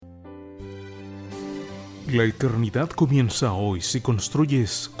La eternidad comienza hoy si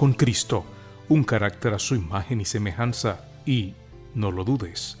construyes con Cristo un carácter a su imagen y semejanza y, no lo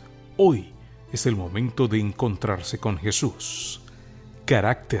dudes, hoy es el momento de encontrarse con Jesús.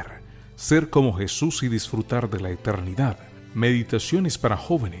 Carácter, ser como Jesús y disfrutar de la eternidad. Meditaciones para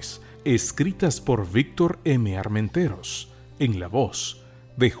jóvenes, escritas por Víctor M. Armenteros, en la voz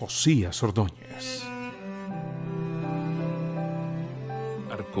de Josías Ordóñez.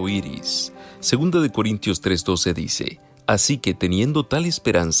 Arcoíris. Segunda de Corintios 3:12 dice: así que teniendo tal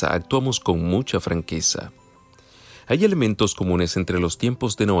esperanza actuamos con mucha franqueza. Hay elementos comunes entre los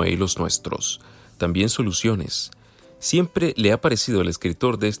tiempos de Noé y los nuestros, también soluciones. Siempre le ha parecido al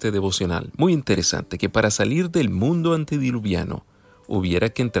escritor de este devocional muy interesante que para salir del mundo antediluviano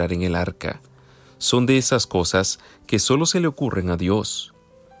hubiera que entrar en el arca. Son de esas cosas que solo se le ocurren a Dios.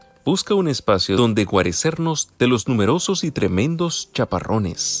 Busca un espacio donde guarecernos de los numerosos y tremendos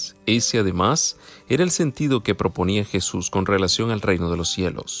chaparrones. Ese, además, era el sentido que proponía Jesús con relación al reino de los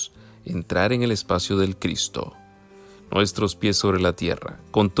cielos: entrar en el espacio del Cristo. Nuestros pies sobre la tierra,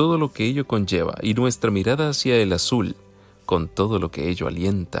 con todo lo que ello conlleva, y nuestra mirada hacia el azul, con todo lo que ello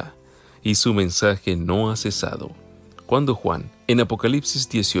alienta. Y su mensaje no ha cesado. Cuando Juan, en Apocalipsis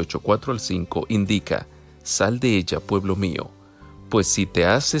 18, 4-5, indica: sal de ella, pueblo mío, pues si te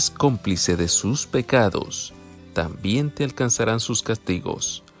haces cómplice de sus pecados, también te alcanzarán sus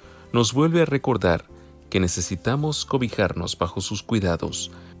castigos. Nos vuelve a recordar que necesitamos cobijarnos bajo sus cuidados,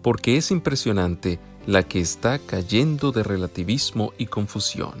 porque es impresionante la que está cayendo de relativismo y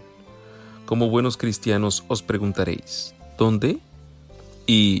confusión. Como buenos cristianos os preguntaréis: ¿dónde?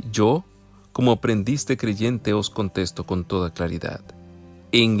 Y yo, como aprendiz de creyente, os contesto con toda claridad: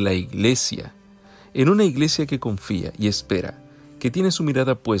 en la iglesia, en una iglesia que confía y espera, que tiene su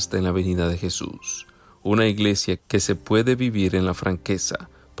mirada puesta en la venida de Jesús. Una iglesia que se puede vivir en la franqueza,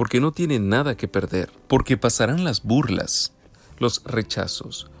 porque no tiene nada que perder, porque pasarán las burlas, los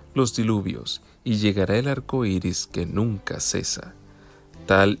rechazos, los diluvios, y llegará el arco iris que nunca cesa.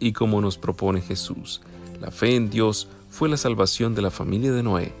 Tal y como nos propone Jesús, la fe en Dios fue la salvación de la familia de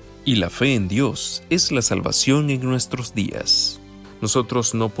Noé, y la fe en Dios es la salvación en nuestros días.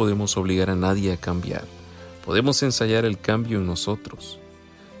 Nosotros no podemos obligar a nadie a cambiar. Podemos ensayar el cambio en nosotros.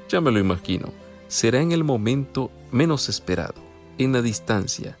 Ya me lo imagino. Será en el momento menos esperado, en la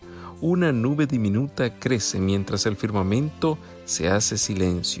distancia. Una nube diminuta crece mientras el firmamento se hace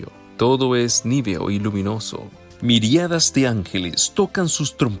silencio. Todo es níveo y luminoso. Miríadas de ángeles tocan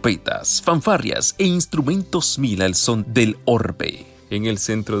sus trompetas, fanfarrias e instrumentos mil al son del orbe. En el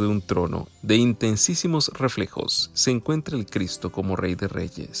centro de un trono de intensísimos reflejos se encuentra el Cristo como Rey de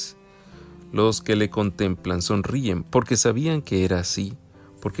Reyes. Los que le contemplan sonríen porque sabían que era así,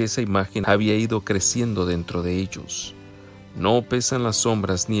 porque esa imagen había ido creciendo dentro de ellos. No pesan las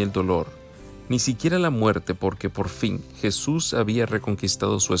sombras ni el dolor, ni siquiera la muerte, porque por fin Jesús había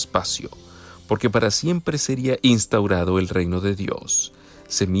reconquistado su espacio, porque para siempre sería instaurado el reino de Dios.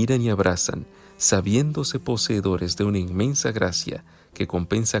 Se miran y abrazan, sabiéndose poseedores de una inmensa gracia que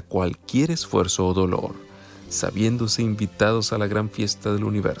compensa cualquier esfuerzo o dolor, sabiéndose invitados a la gran fiesta del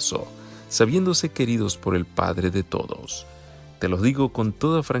universo, sabiéndose queridos por el Padre de todos. Te lo digo con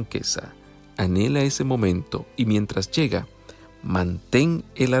toda franqueza, anhela ese momento y mientras llega, mantén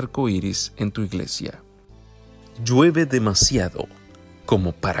el arco iris en tu iglesia. Llueve demasiado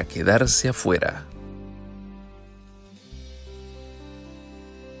como para quedarse afuera.